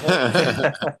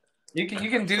 You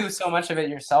can do so much of it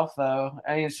yourself though.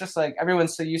 I mean, it's just like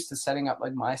everyone's so used to setting up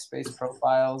like MySpace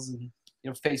profiles and, you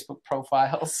know, Facebook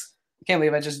profiles. I can't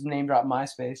believe I just name dropped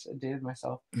MySpace. I dated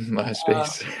myself.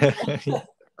 MySpace.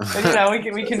 But you know, we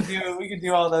can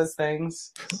do all those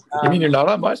things. You mean you're not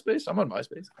on MySpace? I'm on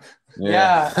MySpace.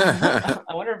 Yeah.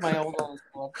 I wonder if my old one is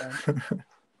still up there.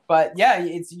 But yeah,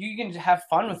 you can have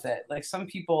fun with it. Like some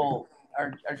people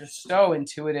are just so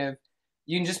intuitive.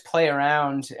 You can just play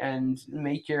around and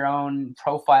make your own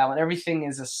profile, and everything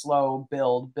is a slow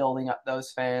building up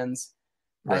those fans.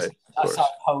 Right. I saw a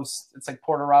post. It's like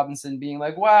Porter Robinson being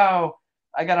like, "Wow,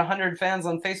 I got 100 fans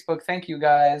on Facebook. Thank you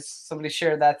guys." Somebody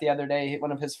shared that the other day.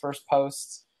 One of his first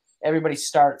posts. Everybody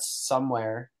starts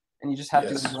somewhere, and you just have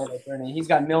to enjoy that journey. He's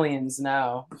got millions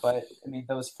now, but I mean,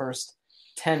 those first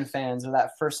 10 fans or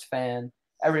that first fan,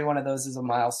 every one of those is a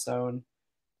milestone,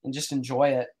 and just enjoy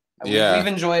it. Yeah. We've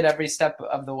enjoyed every step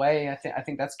of the way. I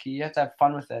think that's key. You have to have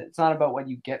fun with it. It's not about what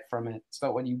you get from it. It's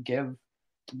about what you give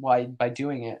by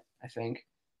doing it, I think.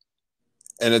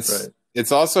 And it's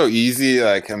also easy.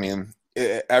 Like, I mean,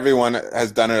 everyone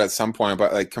has done it at some point,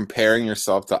 but like comparing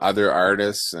yourself to other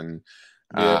artists and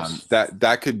Yes.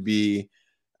 That could be,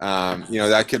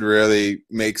 that could really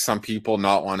make some people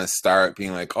not want to start,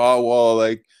 being like, oh, well,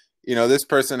 like, this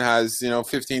person has,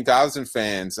 15,000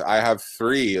 fans. I have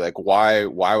 3. Like, why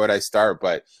would I start?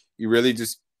 But you really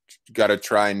just got to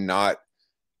try and not,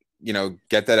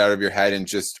 get that out of your head, and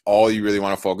just all you really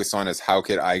want to focus on is, how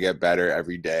could I get better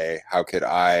every day? How could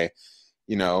I,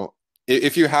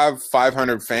 if you have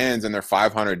 500 fans and they're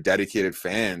 500 dedicated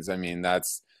fans, I mean,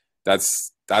 that's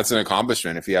an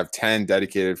accomplishment. If you have 10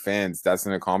 dedicated fans, that's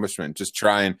an accomplishment. Just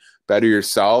try and better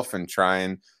yourself, and try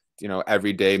and,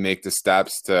 every day make the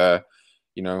steps to,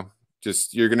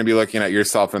 just, you're going to be looking at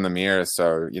yourself in the mirror.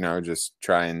 So, just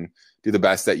try and do the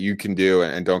best that you can do,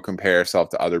 and don't compare yourself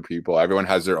to other people. Everyone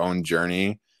has their own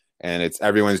journey, and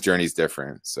everyone's journey is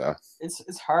different. So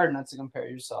it's hard not to compare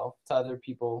yourself to other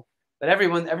people, but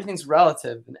everything's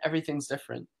relative and everything's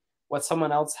different. What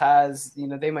someone else has,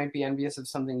 they might be envious of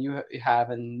something you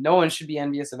have, and no one should be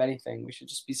envious of anything. We should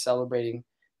just be celebrating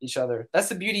each other. That's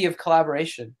the beauty of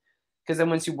collaboration, because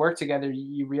then once you work together,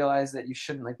 you realize that you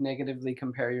shouldn't like negatively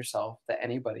compare yourself to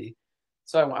anybody.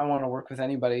 So I want to work with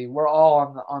anybody. We're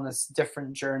all on this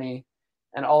different journey,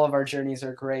 and all of our journeys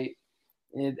are great.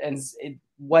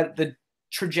 What the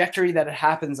trajectory that it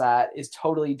happens at is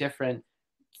totally different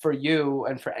for you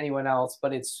and for anyone else,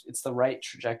 but it's the right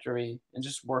trajectory, and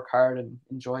just work hard and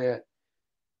enjoy it.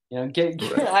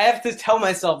 I have to tell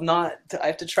myself I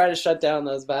have to try to shut down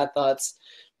those bad thoughts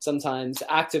sometimes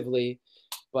actively,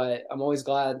 but I'm always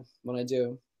glad when I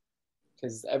do,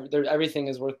 because everything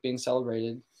is worth being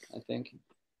celebrated, I think.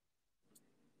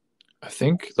 I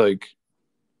think like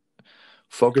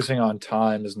focusing on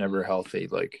time is never healthy.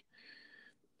 Like,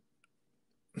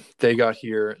 they got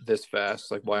here this fast.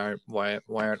 Like, why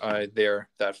aren't I there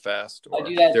that fast? Or I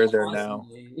do that. They're there now.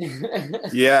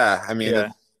 yeah, I mean,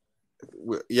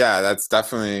 Yeah. that's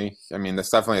definitely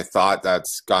a thought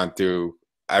that's gone through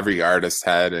every artist's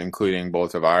head, including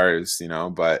both of ours.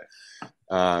 But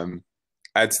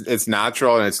it's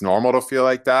natural and it's normal to feel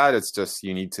like that. It's just,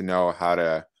 you need to know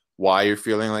why you're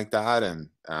feeling like that, and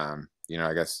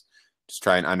I guess just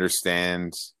try and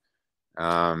understand,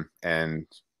 and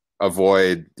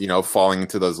avoid falling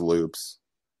into those loops.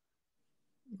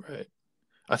 Right.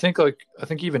 I think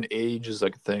even age is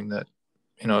like a thing that,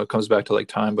 it comes back to like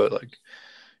time, but like,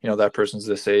 that person's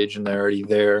this age and they're already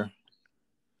there.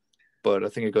 But I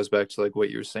think it goes back to like what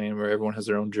you were saying, where everyone has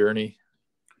their own journey.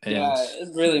 And it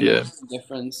really makes a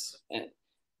difference. And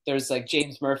there's like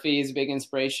James Murphy is a big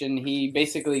inspiration. He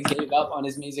basically gave up on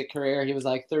his music career. He was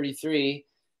like 33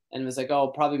 and was like, oh,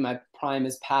 probably my prime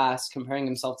is past, comparing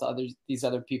himself to these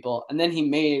other people. And then he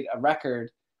made a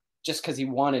record just because he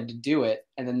wanted to do it.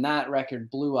 And then that record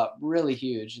blew up really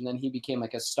huge. And then he became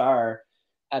like a star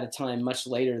at a time much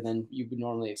later than you would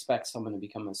normally expect someone to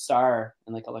become a star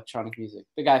in like electronic music.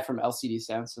 The guy from LCD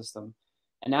Sound System.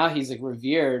 And now he's like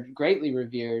revered, greatly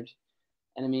revered.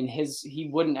 And I mean, he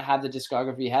wouldn't have the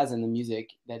discography he has in the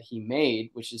music that he made,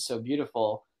 which is so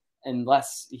beautiful,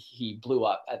 unless he blew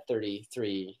up at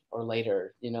 33 or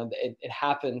later. It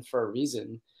happened for a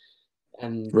reason.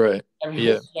 And right. Every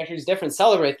trajectory is different.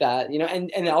 Celebrate that,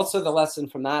 and also the lesson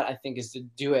from that, I think, is to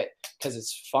do it because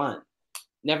it's fun.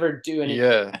 Never do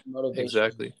anything motivation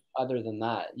exactly. other than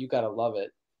that. You got to love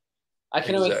it. I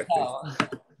can always tell.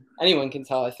 Anyone can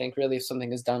tell, I think, really, if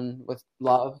something is done with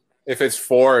love. If it's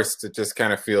forced, it just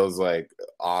kind of feels like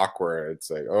awkward. It's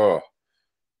like, oh,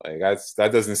 like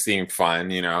that doesn't seem fun,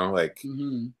 like.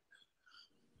 Mm-hmm.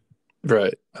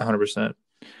 Right. 100%.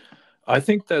 I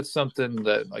think that's something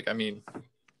that, like, I mean,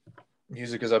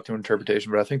 music is up to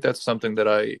interpretation, but I think that's something that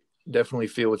I definitely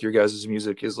feel with your guys'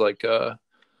 music is like a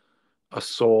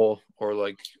soul, or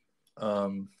like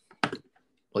a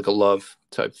love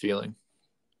type feeling.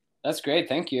 That's great.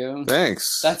 Thank you.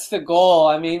 Thanks. That's the goal.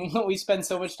 I mean, we spend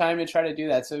so much time to try to do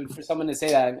that. So for someone to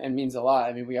say that, it means a lot.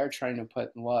 I mean, we are trying to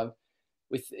put love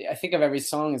I think of every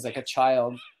song as like a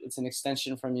child. It's an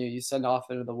extension from you. You send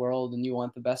off into the world and you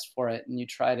want the best for it. And you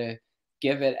try to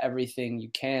give it everything you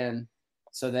can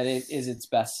so that it is its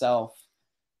best self.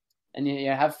 And you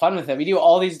have fun with it. We do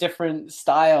all these different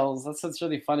styles. That's what's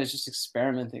really fun, is just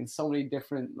experimenting. So many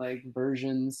different like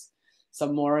versions.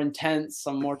 Some more intense,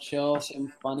 some more chill,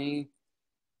 some funny.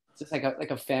 It's just like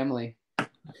a family.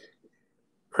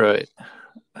 Right.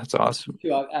 That's awesome.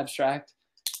 Too abstract.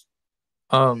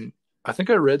 I think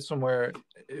I read somewhere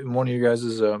in one of you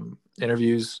guys'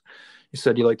 interviews, you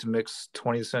said you like to mix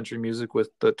 20th century music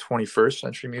with the 21st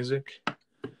century music.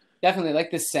 Definitely like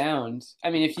the sound.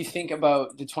 I mean, if you think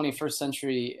about the 21st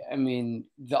century, I mean,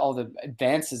 all the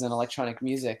advances in electronic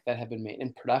music that have been made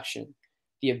in production,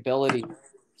 the ability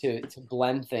to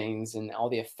blend things and all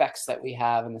the effects that we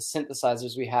have and the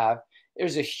synthesizers we have.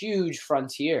 There's a huge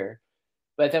frontier.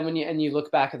 But then when you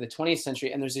look back at the 20th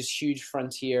century, and there's this huge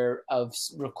frontier of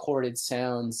recorded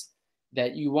sounds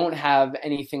that you won't have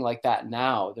anything like that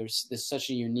now. There's such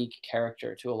a unique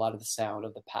character to a lot of the sound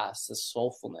of the past, the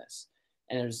soulfulness,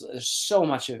 and there's so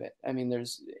much of it. I mean,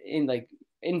 there's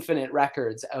infinite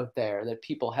records out there that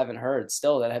people haven't heard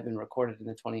still that have been recorded in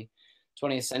the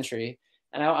 20th century.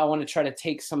 And I want to try to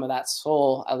take some of that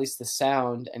soul, at least the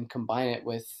sound, and combine it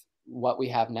with what we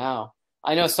have now.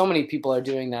 I know so many people are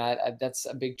doing that. That's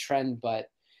a big trend, but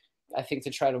I think to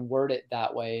try to word it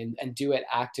that way and do it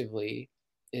actively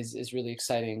is really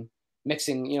exciting.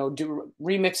 Mixing,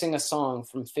 remixing a song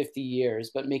from 50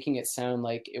 years, but making it sound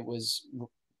like it was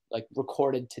like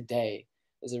recorded today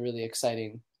is a really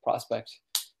exciting prospect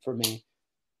for me.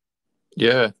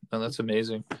 Yeah, and that's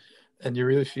amazing. And you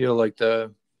really feel like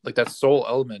that soul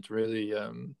element really,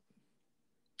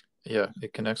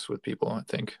 it connects with people, I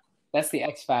think. That's the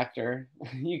X factor.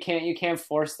 You can't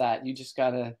force that. You just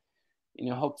gotta,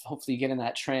 hopefully you get in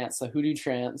that trance, the hoodoo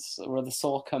trance, where the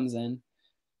soul comes in.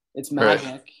 It's magic.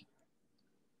 Right.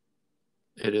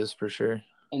 It is for sure.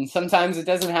 And sometimes it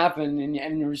doesn't happen,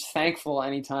 and you're just thankful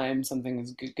anytime something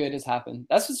is good has happened.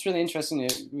 That's what's really interesting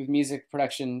with music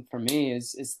production for me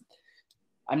is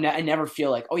I never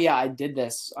feel like, oh yeah, I did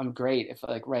this, I'm great if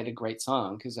I write a great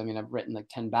song, because I've written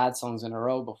 10 bad songs in a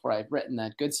row before I've written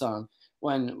that good song.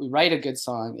 When we write a good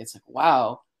song, it's like,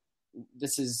 wow,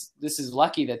 this is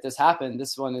lucky that this happened.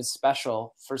 This one is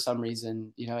special for some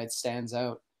reason. It stands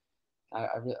out.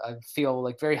 I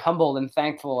feel very humbled and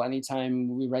thankful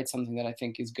anytime we write something that I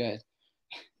think is good.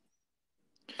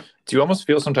 Do you almost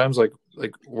feel sometimes like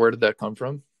where did that come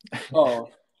from? Oh,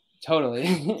 totally.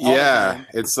 Yeah,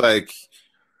 it's like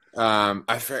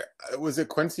was it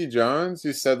Quincy Jones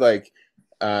who said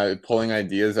pulling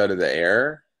ideas out of the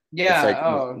air?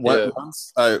 Yeah.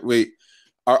 Once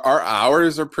our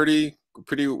hours are pretty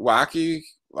wacky.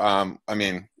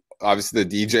 Obviously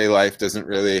the DJ life doesn't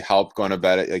really help going to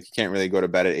bed at, you can't really go to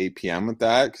bed at 8 p.m. with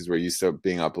that because we're used to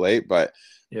being up late. But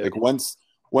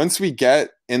once we get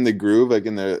in the groove,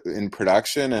 in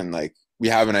production, and we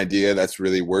have an idea that's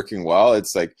really working well,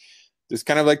 it's there's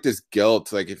kind of this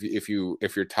guilt. If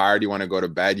you're tired, you want to go to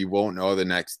bed, you won't know the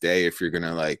next day if you're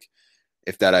gonna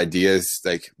if that idea is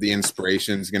the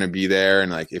inspiration is gonna be there,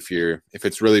 and if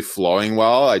it's really flowing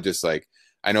well.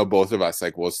 I know both of us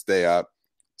we'll stay up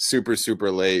super,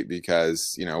 super late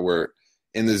because, we're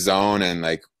in the zone, and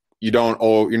you're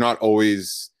not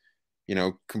always,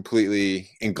 completely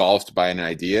engulfed by an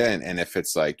idea. And if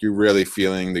it's you're really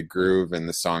feeling the groove and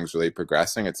the song's really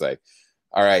progressing, it's all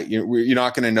right, you're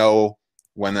not going to know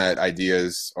when that idea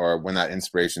is or when that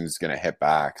inspiration is going to hit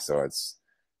back. So it's,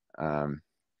 I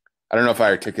don't know if I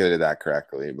articulated that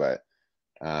correctly, but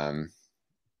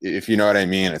if you know what I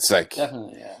mean, it's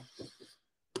definitely, yeah.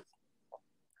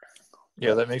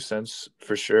 Yeah, that makes sense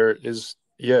for sure. So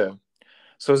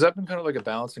has that been kind of a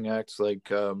balancing act,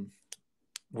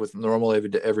 with normal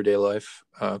everyday life,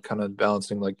 kind of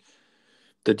balancing the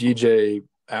DJ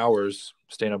hours,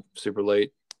 staying up super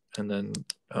late, and then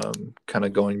kind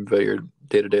of going about your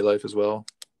day-to-day life as well?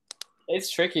 It's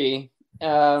tricky.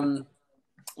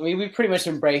 We pretty much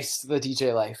embraced the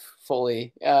DJ life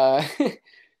fully. Yeah,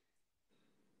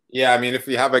 if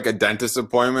we have a dentist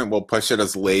appointment, we'll push it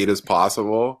as late as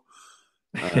possible.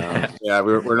 Yeah,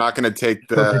 we're not going to take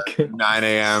the 9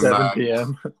 a.m. 7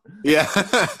 p.m. Yeah,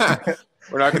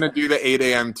 we're not going to do the 8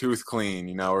 a.m. tooth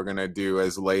clean. We're going to do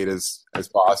as late as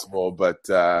possible. But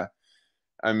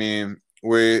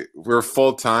we're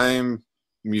full-time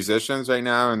musicians right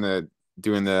now, and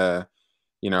doing the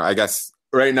I guess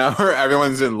right now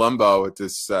everyone's in limbo with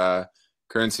this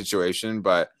current situation,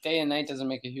 but day and night doesn't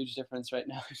make a huge difference right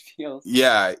now, it feels.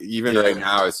 Yeah, even right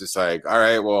now it's just all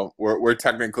right, well, we're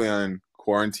technically on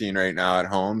quarantine right now at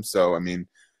home, so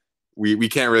we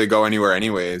can't really go anywhere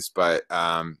anyways, but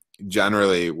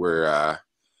generally we're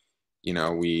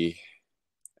we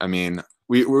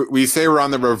say we're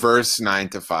on the reverse 9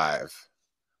 to 5.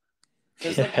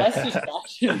 There's less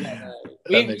distraction.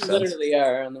 We literally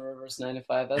are on the reverse 9 to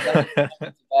 5. That's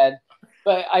bad.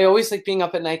 But I always like being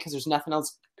up at night because there's nothing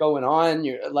else going on.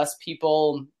 You're less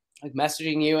people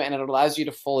messaging you, and it allows you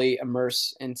to fully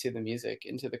immerse into the music,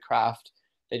 into the craft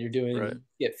that you're doing. Right.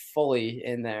 Get fully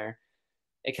in there,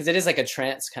 because it is like a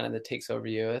trance kind of that takes over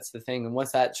you. That's the thing. And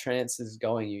once that trance is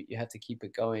going, you have to keep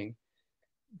it going.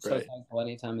 So thankful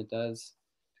anytime it does.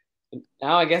 But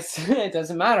now I guess it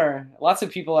doesn't matter. Lots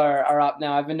of people are up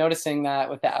now. I've been noticing that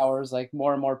with the hours,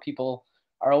 more and more people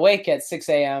are awake at 6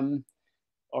 a.m.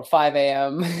 or 5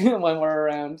 a.m. when we're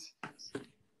around.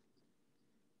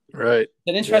 Right. It's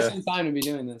an interesting time to be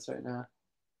doing this right now.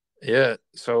 Yeah.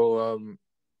 So,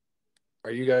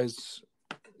 are you guys?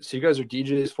 So you guys are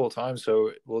DJs full time.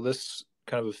 So will this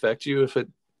kind of affect you if it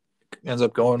ends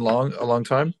up going a long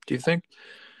time? Do you think?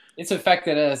 It's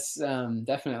affected us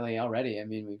definitely already. I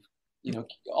mean,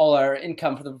 all our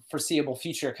income for the foreseeable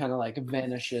future kind of like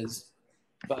vanishes,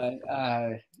 but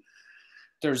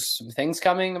there's some things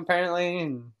coming apparently.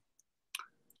 And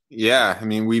Yeah, I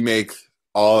mean, we make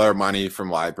all our money from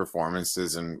live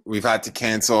performances, and we've had to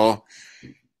cancel,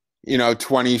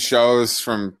 20 shows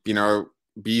from,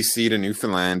 BC to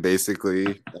Newfoundland,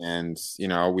 basically. And,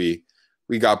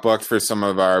 we got booked for some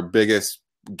of our biggest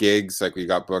gigs. Like we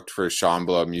got booked for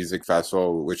Shambhala Music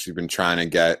Festival, which we've been trying to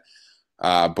get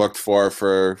booked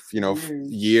for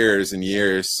years and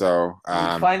years. So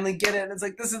we finally get it. And it's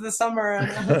like, this is the summer.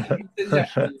 And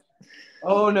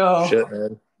oh no. Shit,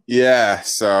 man. Yeah.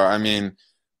 So, I mean,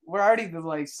 we're already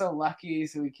like so lucky,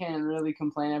 so we can't really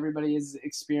complain. Everybody is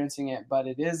experiencing it, but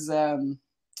it is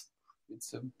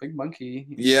it's a big monkey.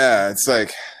 Yeah, it's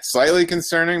like slightly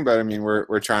concerning, but I mean,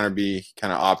 we're trying to be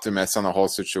kind of optimists on the whole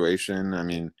situation. I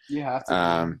mean, you have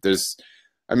to.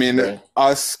 Right.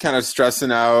 Us kind of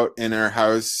stressing out in our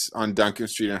house on Duncan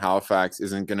Street in Halifax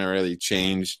isn't going to really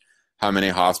change how many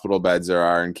hospital beds there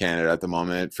are in Canada at the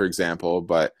moment, for example.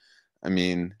 But I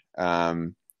mean,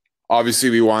 obviously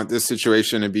we want this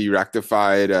situation to be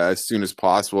rectified as soon as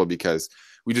possible, because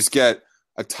we just get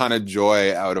a ton of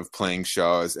joy out of playing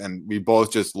shows, and we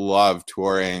both just love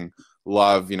touring,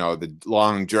 love, the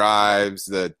long drives,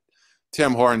 the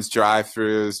Tim Hortons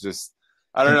drive-throughs, just,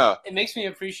 I don't know. It makes me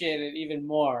appreciate it even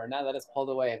more now that it's pulled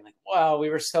away. I'm like, wow, we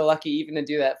were so lucky even to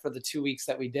do that for the 2 weeks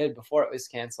that we did before it was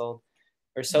canceled.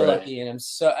 We're so lucky, and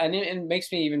it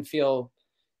makes me even feel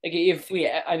like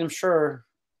I'm sure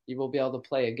you will be able to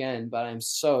play again, but I'm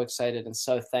so excited and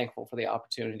so thankful for the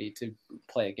opportunity to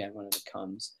play again when it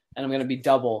comes. And I'm going to be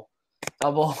double,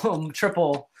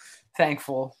 triple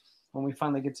thankful when we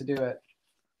finally get to do it.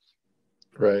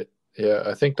 Right. Yeah,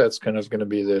 I think that's kind of going to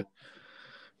be the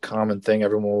common thing.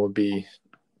 Everyone will be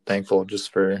thankful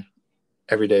just for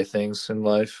everyday things in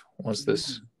life once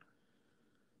this,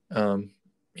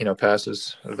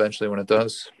 passes eventually when it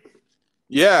does.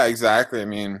 Yeah, exactly. I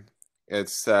mean,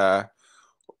 it's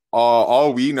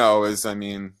all we know is, I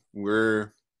mean,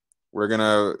 we're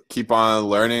gonna keep on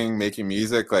learning, making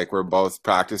music. Like we're both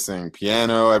practicing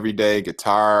piano every day,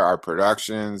 guitar, our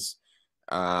productions.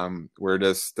 We're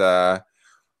just we're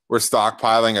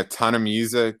stockpiling a ton of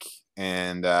music,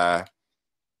 and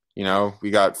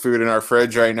we got food in our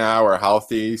fridge right now. We're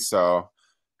healthy, so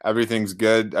everything's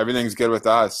good. Everything's good with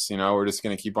us. We're just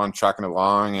gonna keep on trucking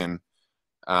along, and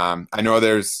I know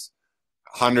there's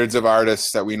hundreds of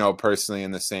artists that we know personally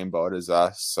in the same boat as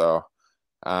us. So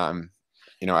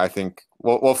I think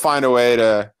we'll find a way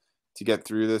to get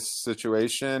through this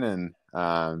situation, and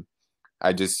I'm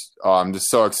just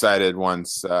so excited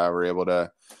once we're able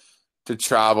to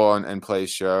travel and play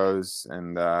shows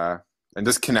and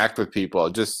just connect with people.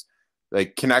 Just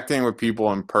like connecting with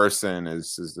people in person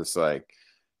is just like,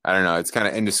 I don't know, it's kind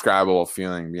of indescribable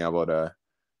feeling, being able to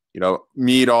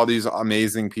meet all these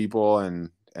amazing people and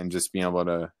just being able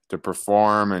to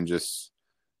perform and just,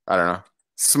 I don't know,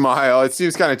 smile. It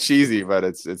seems kind of cheesy, but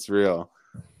it's real.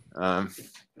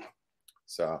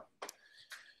 So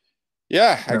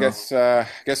yeah, I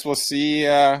guess we'll see.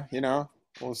 Right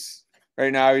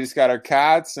now we just got our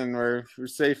cats and we're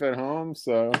safe at home.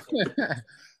 So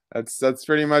that's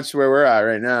pretty much where we're at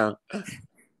right now.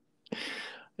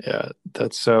 Yeah,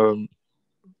 that's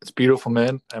it's beautiful,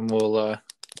 man. And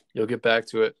you'll get back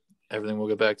to it. Everything will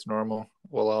get back to normal.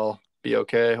 We'll all be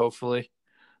okay, hopefully.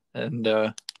 And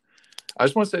I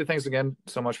just want to say thanks again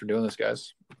so much for doing this,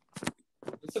 guys.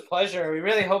 It's a pleasure. We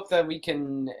really hope that we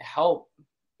can help.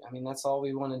 I mean, that's all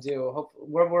we want to do.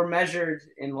 We're measured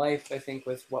in life, I think,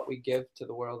 with what we give to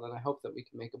the world, and I hope that we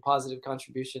can make a positive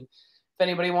contribution. If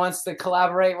anybody wants to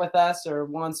collaborate with us or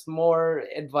wants more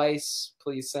advice,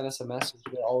 please send us a message.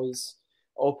 We're always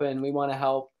open. We want to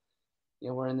help.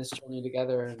 We're in this journey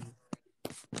together, and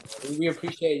we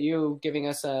appreciate you giving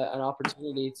us an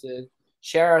opportunity to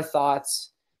share our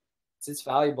thoughts. It's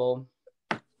valuable.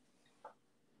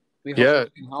 We hope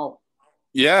we can help.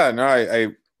 Yeah, no, I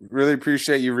really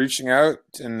appreciate you reaching out,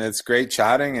 and it's great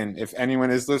chatting. And if anyone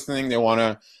is listening, they want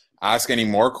to ask any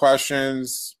more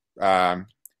questions,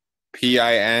 PINEO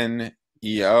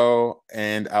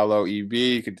and LOEB,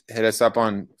 you could hit us up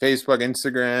on Facebook,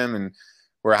 Instagram, and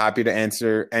we're happy to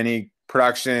answer any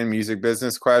production, music,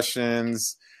 business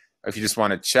questions. If you just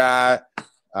want to chat.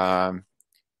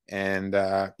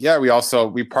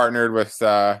 We partnered with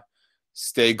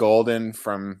Stay Golden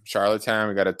from Charlottetown.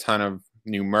 We got a ton of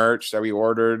new merch that we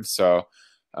ordered. So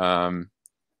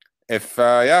if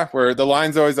the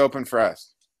line's always open for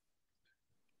us.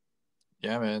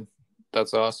 Yeah, man,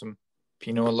 that's awesome.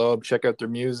 Pinot and Loeb, check out their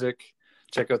music,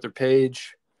 check out their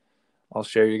page. I'll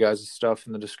share you guys' stuff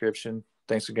in the description.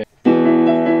 Thanks again.